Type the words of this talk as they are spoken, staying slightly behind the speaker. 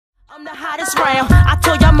I'm the hottest round. I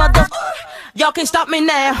told y'all mother, y'all can't stop me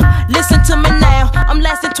now. Listen to me now. I'm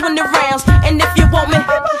lasting 20 rounds. And if you want me,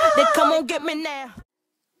 then come on get me now.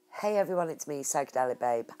 Hey everyone, it's me, Psychedelic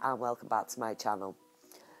Babe, and welcome back to my channel.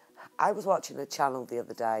 I was watching a channel the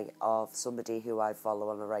other day of somebody who I follow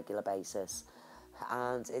on a regular basis,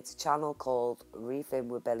 and it's a channel called Reefing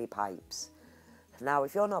with Billy Pipes. Now,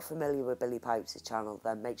 if you're not familiar with Billy Pipes' channel,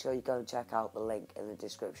 then make sure you go and check out the link in the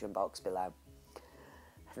description box below.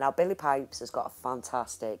 Now, Billy Pipes has got a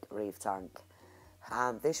fantastic reef tank,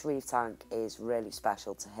 and this reef tank is really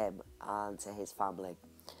special to him and to his family.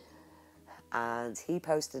 And he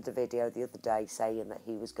posted a video the other day saying that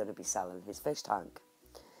he was going to be selling his fish tank.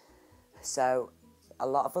 So a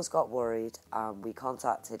lot of us got worried, and we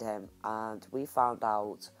contacted him and we found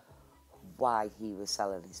out why he was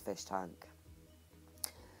selling his fish tank.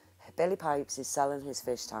 Billy Pipes is selling his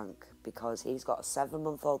fish tank because he's got a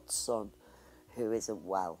 7-month-old son who isn't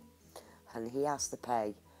well, and he has to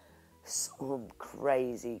pay some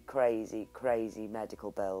crazy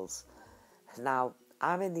medical bills. Now,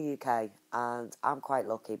 I'm in the UK and I'm quite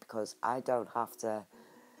lucky because I don't have to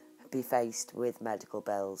be faced with medical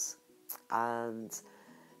bills, and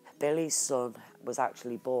Billy's son was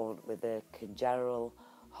actually born with a congenital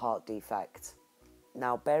heart defect.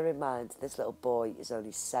 Now, bear in mind, this little boy is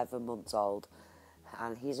only 7 months old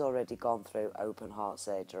and he's already gone through open heart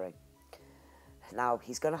surgery. Now,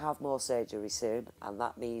 he's going to have more surgery soon, and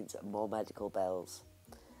that means more medical bills.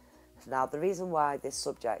 Now, the reason why this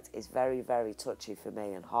subject is very touchy for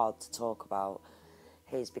me and hard to talk about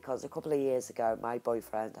is because a couple of years ago, my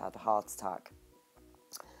boyfriend had a heart attack.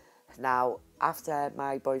 Now, after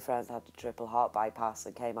my boyfriend had a triple heart bypass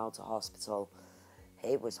and came out of hospital,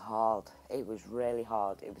 it was hard. It was really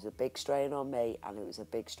hard. It was a big strain on me, and it was a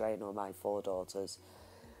big strain on my 4 daughters.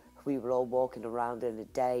 We were all walking around in a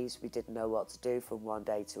daze. We didn't know what to do from one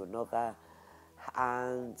day to another.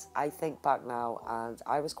 And I think back now, and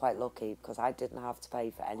I was quite lucky because I didn't have to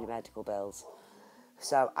pay for any medical bills.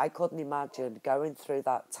 So I couldn't imagine going through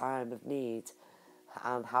that time of need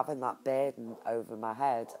and having that burden over my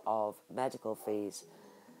head of medical fees.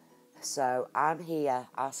 So I'm here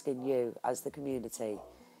asking you, as the community,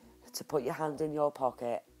 to put your hand in your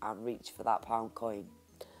pocket and reach for that pound coin.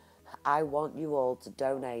 I want you all to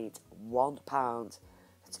donate £1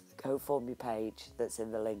 to the GoFundMe page that's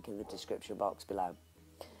in the link in the description box below.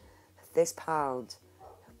 This pound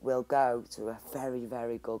will go to a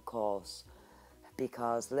very good cause,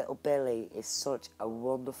 because little Billy is such a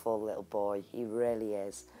wonderful little boy. He really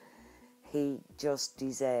is. He just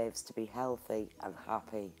deserves to be healthy and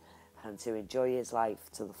happy and to enjoy his life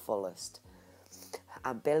to the fullest.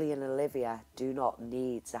 And Billy and Olivia do not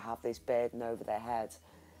need to have this burden over their head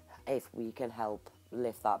if we can help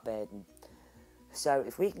lift that burden. So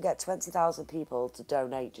if we can get 20,000 people to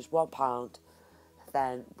donate just £1,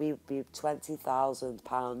 then we'll be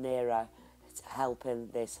 £20,000 nearer to helping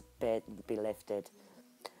this burden be lifted.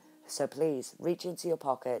 So please, reach into your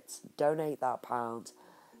pockets, donate that £1,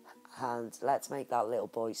 and let's make that little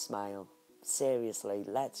boy smile. Seriously,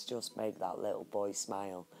 let's just make that little boy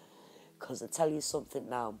smile. Because I tell you something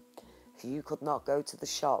now, you could not go to the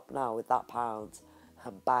shop now with that £1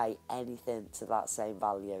 and buy anything to that same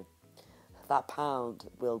value. That £1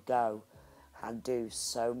 will go and do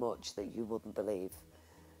so much that you wouldn't believe.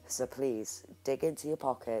 So please, dig into your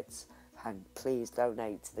pockets and please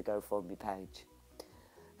donate to the GoFundMe page.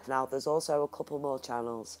 Now, there's also a couple more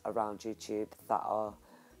channels around YouTube that are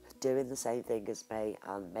doing the same thing as me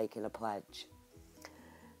and making a pledge.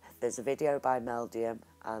 There's a video by Meldium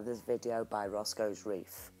and there's a video by Roscoe's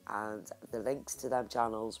Reef, and the links to them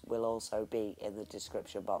channels will also be in the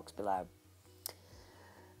description box below.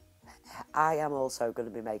 I am also going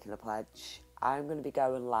to be making a pledge. I'm going to be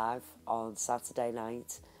going live on Saturday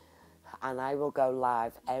night, and I will go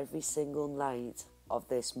live every single night of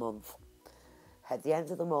this month. At the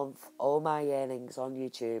end of the month, all my earnings on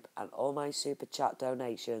YouTube and all my super chat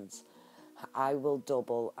donations, I will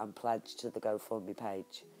double and pledge to the GoFundMe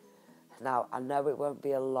page. Now, I know it won't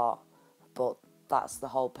be a lot, but that's the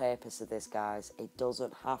whole purpose of this, guys. It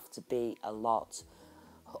doesn't have to be a lot.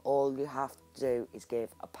 All you have to do is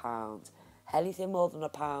give £1. Anything more than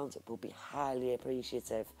 £1 will be highly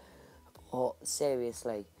appreciative. But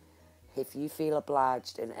seriously, if you feel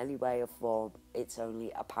obliged in any way or form, it's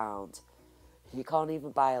only £1. You can't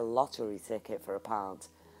even buy a lottery ticket for £1.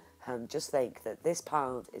 And just think that this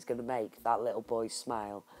 £1 is going to make that little boy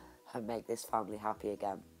smile and make this family happy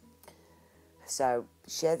again. So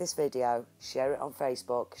share this video, share it on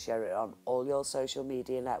Facebook, share it on all your social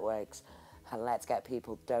media networks, and let's get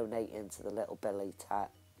people donating to the little Billy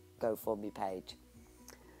GoFundMe page.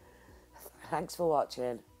 Thanks for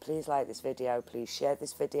watching, Please like this video, please share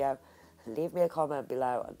this video, leave me a comment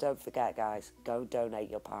below, and don't forget guys, go donate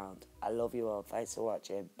your £1. I love you all, thanks for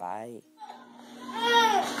watching, bye.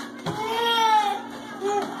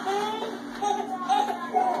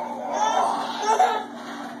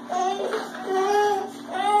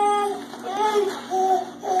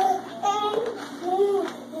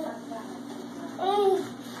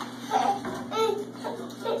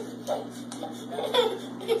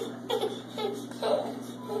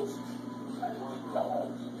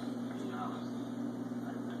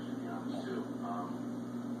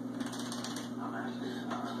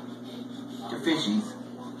 Fishies.